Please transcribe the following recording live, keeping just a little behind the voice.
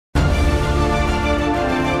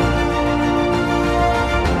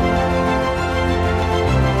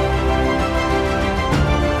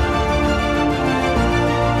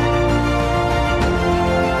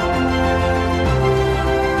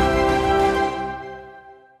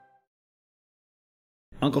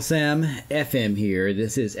Uncle Sam FM here.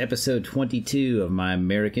 This is episode 22 of my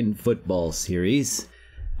American football series.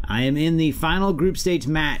 I am in the final group stage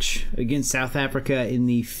match against South Africa in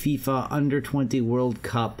the FIFA Under-20 World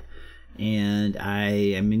Cup, and I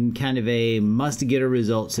am in kind of a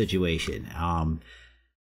must-get-a-result situation.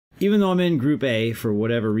 Even though I'm in Group A, for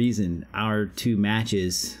whatever reason, our two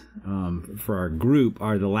matches for our group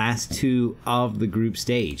are the last two of the group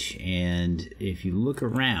stage. And if you look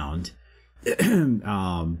around, the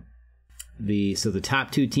top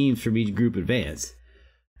two teams from each group advance,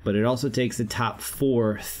 but it also takes the top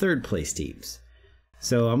four third place teams.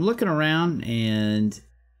 So I'm looking around and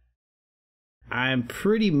I'm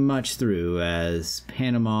pretty much through, as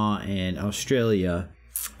Panama and Australia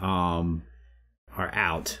are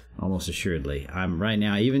out almost assuredly. I'm right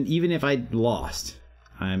now, even if I lost,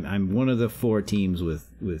 I'm one of the four teams with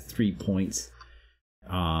 3 points.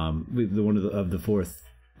 One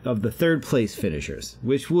of the third place finishers,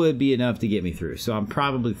 which would be enough to get me through. So I'm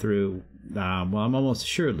probably through. I'm almost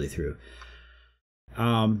assuredly through.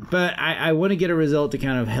 But I want to get a result to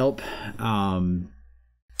kind of help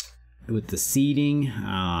with the seeding.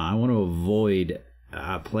 I want to avoid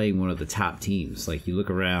playing one of the top teams. Like, you look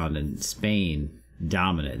around and Spain,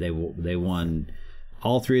 dominant. They won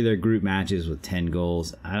all three of their group matches with 10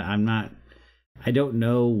 goals. I don't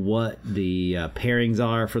know what the pairings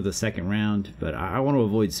are for the second round, but I want to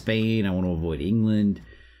avoid Spain. I want to avoid England,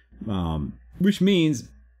 which means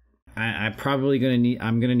I'm gonna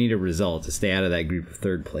need a result to stay out of that group of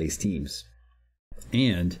third place teams.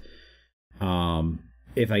 And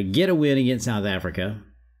if I get a win against South Africa,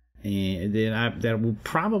 and then that will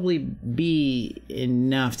probably be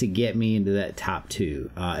enough to get me into that top two.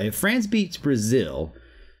 If France beats Brazil,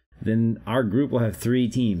 then our group will have three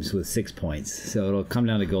teams with 6 points, so it'll come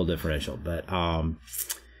down to goal differential. But I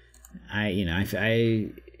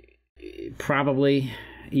probably,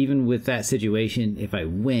 even with that situation, if I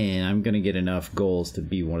win, I'm gonna get enough goals to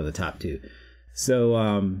be one of the top two. So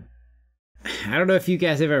I don't know if you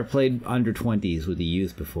guys have ever played under 20s with the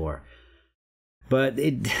youth before, but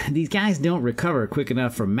these guys don't recover quick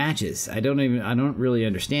enough from matches. I don't really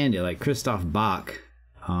understand it. Like Christoph Bach,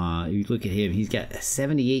 you look at him, he's got a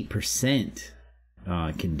 78%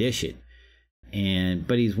 condition,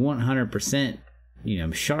 but he's 100%,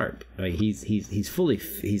 sharp. Like he's fully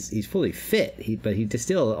fit. But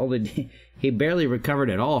he barely recovered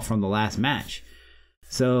at all from the last match.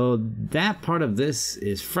 So that part of this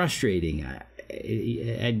is frustrating.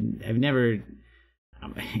 It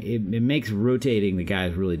makes rotating the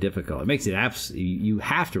guys really difficult. It makes it you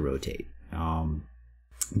have to rotate,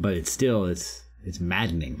 but it's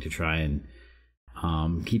maddening to try and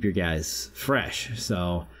keep your guys fresh.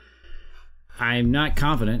 So I'm not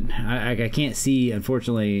confident. I can't see,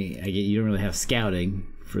 unfortunately. You don't really have scouting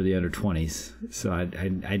for the under 20s, so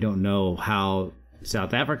I don't know how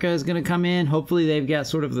South Africa is going to come in. Hopefully they've got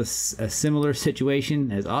sort of a similar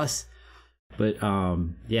situation as us, but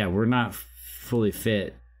yeah, we're not fully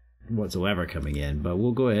fit whatsoever coming in. But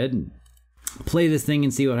we'll go ahead and play this thing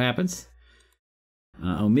and see what happens.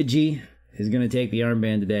 Omidji is going to take the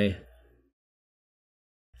armband today.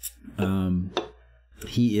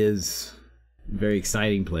 He is a very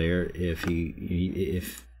exciting player if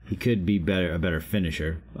he could be a better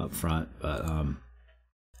finisher up front, but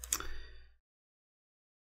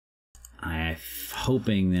I'm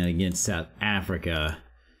hoping that against South Africa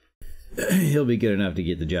he'll be good enough to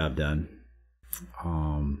get the job done.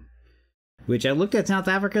 Which I looked at South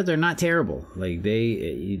Africa, they're not terrible. Like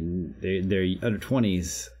they're under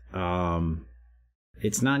 20s.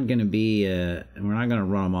 It's not going to be we're not going to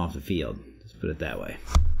run them off the field. Let's put it that way.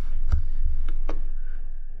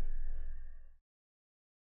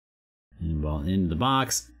 And ball into the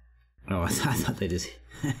box. Oh, I thought they just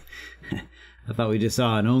I thought we just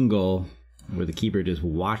saw an own goal where the keeper just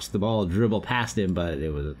watched the ball dribble past him, but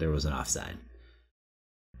there was an offside.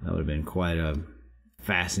 That would have been quite a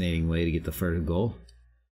fascinating way to get the first goal.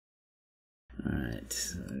 All right,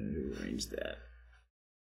 so arrange that.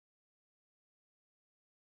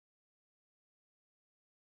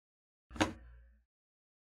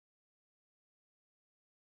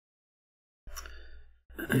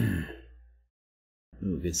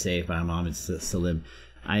 Ooh, good save by Mohamed Salim.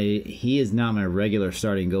 He is not my regular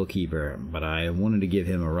starting goalkeeper, but I wanted to give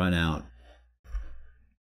him a run out.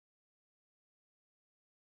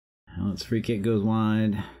 Its free kick goes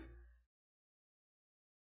wide.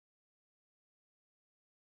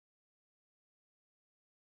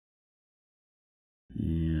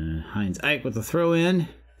 And Heinz Ike with the throw in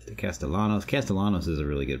to Castellanos. Castellanos is a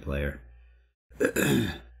really good player.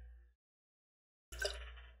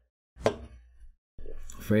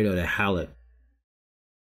 Fredo to Hallett.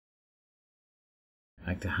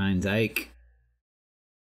 Back to Heinz Ike.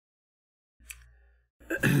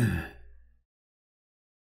 Oh,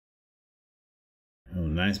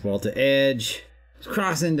 nice ball to edge.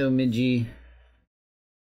 Cross into Omidji.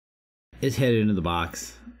 It's headed into the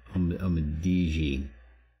box. Omidji.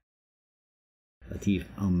 Latif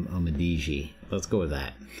Omidji. Let's go with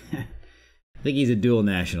that. I think he's a dual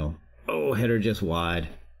national. Oh, header just wide.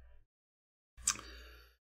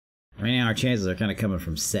 Right now our chances are kind of coming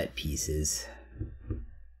from set pieces.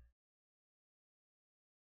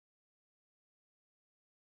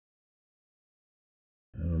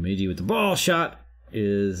 Omidji with the ball. Shot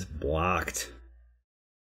is blocked.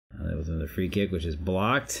 That was another free kick, which is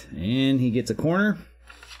blocked. And he gets a corner.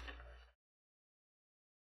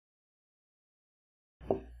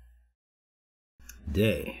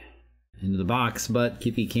 Day. Into the box, but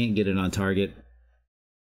Kippy can't get it on target.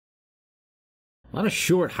 A lot of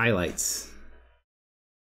short highlights.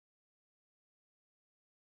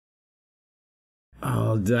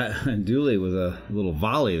 Oh, Dooley with a little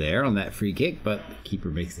volley there on that free kick, but the keeper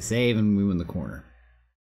makes the save and we win the corner.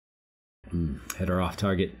 Header off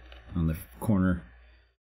target on the corner.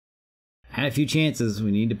 Had a few chances.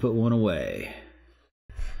 We need to put one away.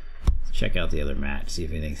 Let's check out the other match, see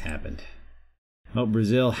if anything's happened. Oh,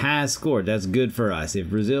 Brazil has scored. That's good for us. If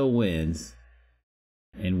Brazil wins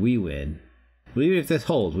and we win, well, even if this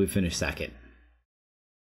holds, we finish second.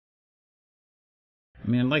 I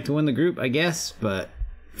mean, I'd like to win the group, I guess, but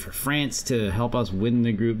for France to help us win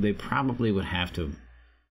the group, they probably would have to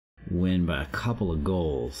win by a couple of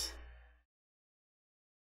goals.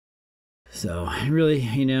 So, really,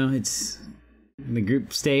 you know, it's the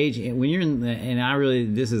group stage. When you're in the,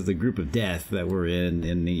 and this is the group of death that we're in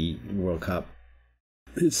the World Cup.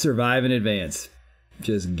 It's survive and advance.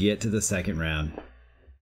 Just get to the second round.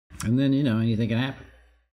 And then, you know, anything can happen.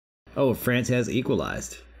 Oh, France has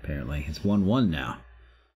equalized, apparently. It's 1-1 now.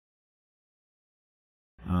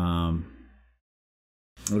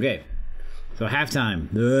 Okay. So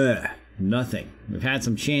halftime. Nothing. We've had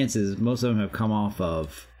some chances. Most of them have come off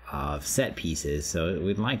of set pieces. So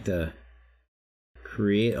we'd like to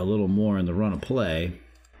create a little more in the run of play.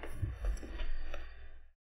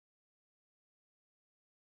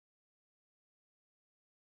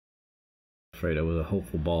 Afraid it was a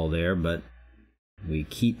hopeful ball there, but we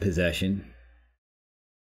keep possession.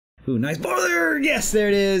 Ooh, nice ball there! Yes, there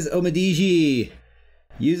it is. Omidji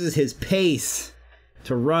uses his pace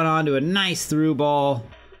to run onto a nice through ball.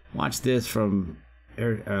 Watch this from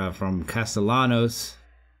Castellanos.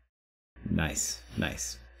 Nice,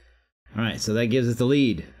 nice. All right, so that gives us the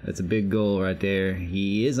lead. That's a big goal right there.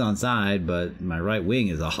 He is onside, but my right wing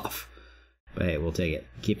is off. But hey, we'll take it.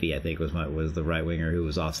 Kippy, I think, was the right winger who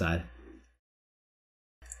was offside.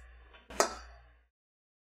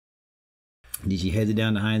 Digi heads it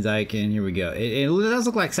down to Heinz Ike, and here we go. It does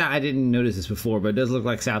look like I didn't notice this before, but it does look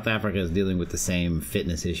like South Africa is dealing with the same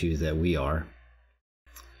fitness issues that we are.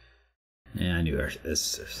 Yeah, I knew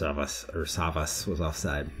Savas was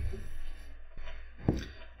offside. I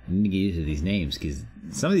need to get used to these names because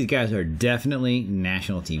some of these guys are definitely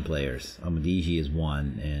national team players. Omidji is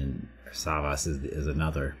one, and Savas is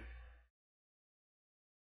another.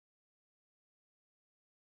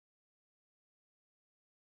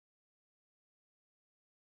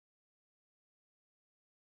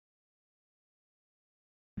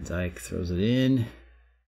 Dyke throws it in.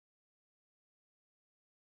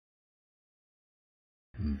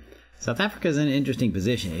 South Africa's in an interesting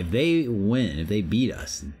position. If they win, if they beat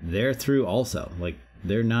us, they're through also. Like,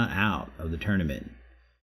 they're not out of the tournament.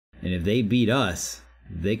 And if they beat us,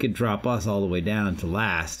 they could drop us all the way down to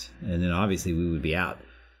last, and then obviously we would be out.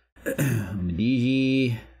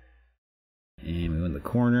 Omidji. And we win the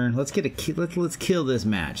corner. Let's kill this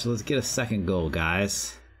match. Let's get a second goal,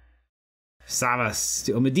 guys. Savas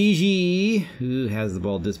to Omidji, who has the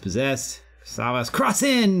ball dispossessed. Savas cross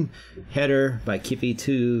in, header by Kippy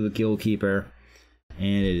to the goalkeeper,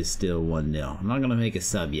 and it is still 1-0. I'm not going to make a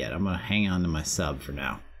sub yet. I'm going to hang on to my sub for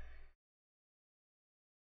now.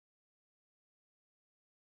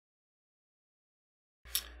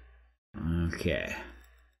 Okay.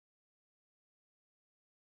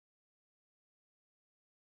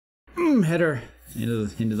 Header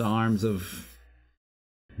into the arms of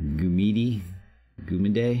Gumide.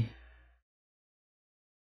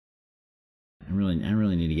 I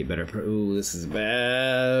really need to get better. Oh, this is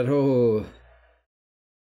bad. Oh,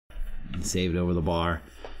 saved over the bar.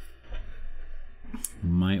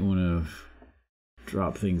 Might want to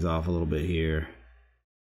drop things off a little bit here.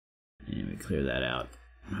 And we clear that out.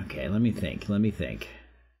 Okay, let me think.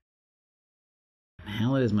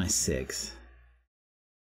 Hallett is my 6.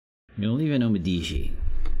 I'm gonna leave in Omidji.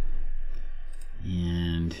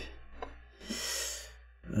 And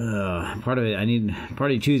part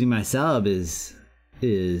of choosing my sub is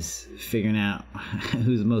figuring out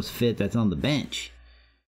who's the most fit that's on the bench.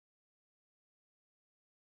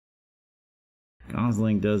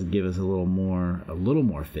 Gosling does give us a little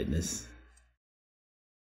more fitness.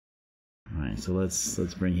 All right, so let's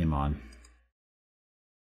bring him on.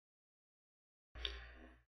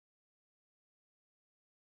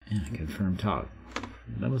 Yeah, confirm talk.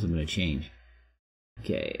 That wasn't going to change.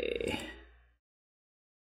 Okay.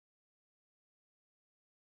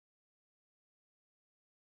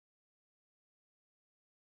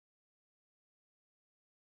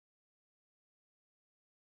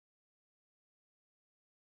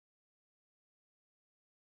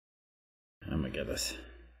 Oh my goodness.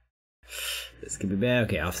 This could be bad.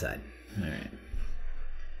 Okay, offside. All right.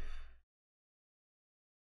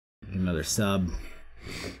 Another sub.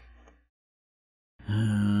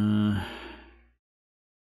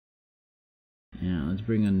 Yeah, let's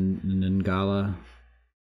bring in Ngala.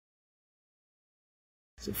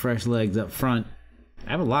 So fresh legs up front.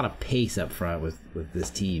 I have a lot of pace up front with this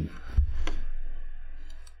team,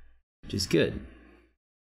 which is good.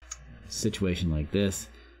 A situation like this,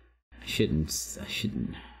 I shouldn't.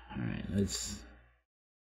 All right, let's.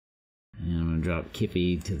 And I'm gonna drop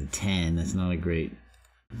Kiffy to the 10. That's not a great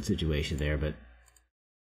situation there, but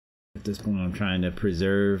at this point, I'm trying to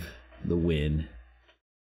preserve the win.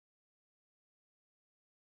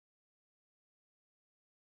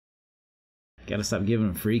 Gotta stop giving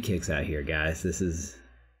them free kicks out here, guys. This is...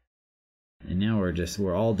 And now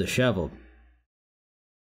we're all disheveled.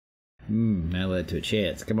 That led to a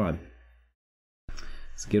chance. Come on.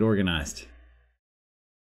 Let's get organized.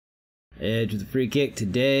 Edge with the free kick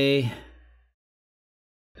today.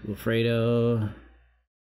 To Wilfredo.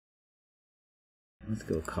 Let's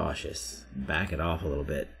go cautious. Back it off a little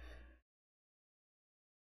bit.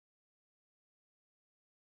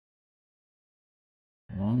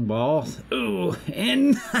 Long ball. Ooh,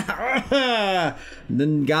 and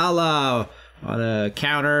Ngala on a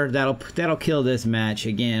counter. That'll kill this match.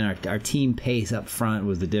 Again, our team pace up front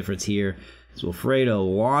was the difference here. So Wilfredo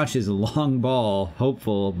launches a long ball,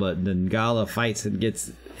 hopeful, but then Ngala fights and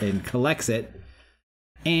gets and collects it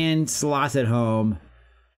and slots it home.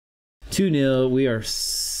 2-0. We are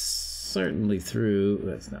certainly through.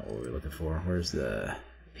 That's not what we're looking for. Where's the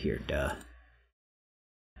here? Duh.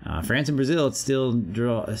 France and Brazil, it's still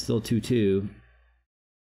 2-2.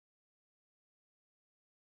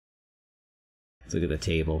 Let's look at the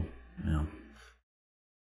table. Well,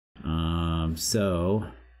 so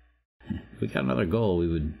if we got another goal, we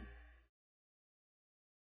would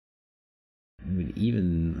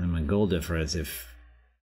even on my goal difference. If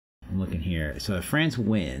I'm looking here, so if France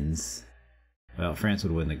wins, well, France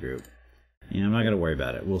would win the group. Yeah, I'm not gonna worry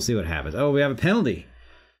about it. We'll see what happens. Oh, we have a penalty.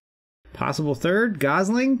 Possible third,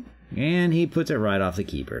 Gosling, and he puts it right off the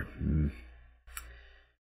keeper.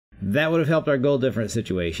 That would have helped our goal difference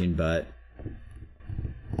situation, but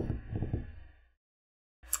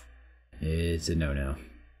it's a no-no.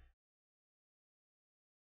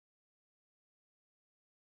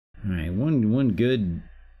 All right, one good.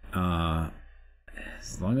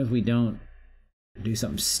 As long as we don't do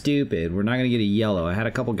something stupid, we're not gonna get a yellow. I had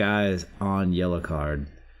a couple guys on yellow card.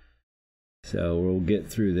 So we'll get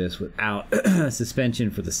through this without suspension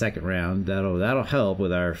for the second round. That'll help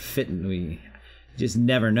with our fitness. We just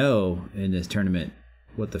never know in this tournament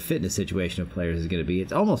what the fitness situation of players is going to be. It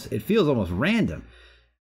feels almost random.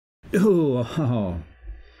 Ooh,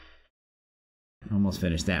 almost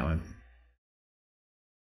finished that one.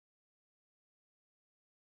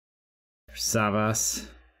 Savas,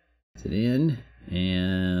 is it in?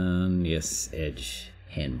 And yes, edge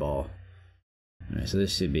handball. All right, so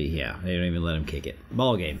this should be, yeah, they don't even let him kick it.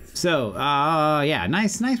 Ball game. So, yeah,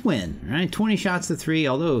 nice win, right? 20 shots to 3,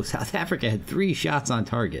 although South Africa had 3 shots on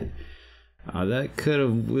target. This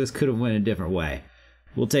could have went a different way.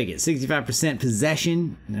 We'll take it. 65%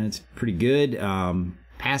 possession. That's pretty good.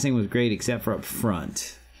 Passing was great except for up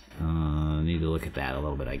front. Need to look at that a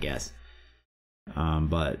little bit, I guess.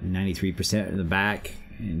 But 93% in the back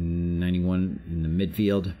and 91 in the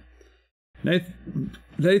midfield.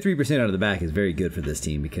 93% out of the back is very good for this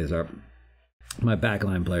team because my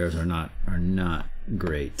backline players are not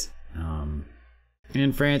great.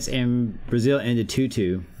 And France and Brazil ended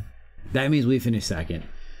 2-2. That means we finished second.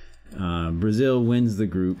 Brazil wins the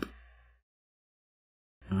group.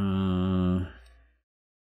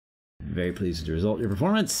 Very pleased with the result. Your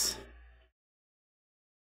performance.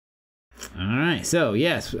 All right. So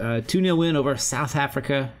yes, 2-0 win over South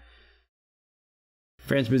Africa.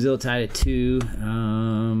 France, Brazil tied at 2.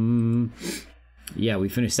 Yeah, we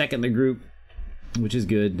finished second in the group. which is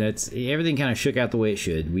good. That's everything kind of shook out the way it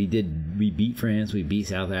should. We beat France, we beat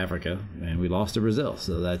South Africa, and we lost to Brazil.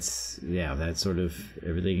 So that's sort of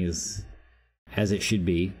everything is as it should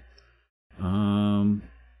be.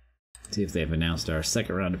 See if they've announced our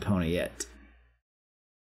second round opponent yet.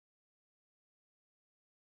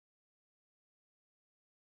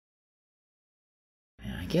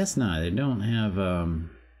 I guess not. They don't have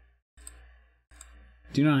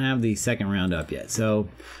do not have the second round up yet. So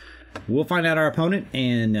we'll find out our opponent,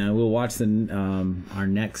 and we'll watch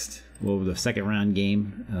the second round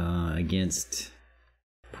game against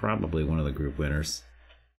probably one of the group winners.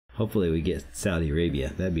 Hopefully we get Saudi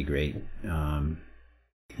Arabia. That'd be great.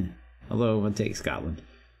 Although I'll take Scotland.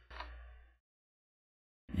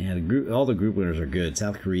 Yeah, all the group winners are good.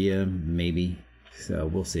 South Korea, maybe. So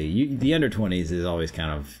we'll see. The under 20s is always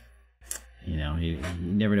kind of, you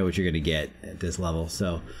never know what you're going to get at this level.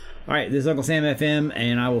 So, all right, this is Uncle Sam FM,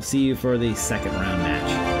 and I will see you for the second round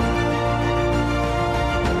match.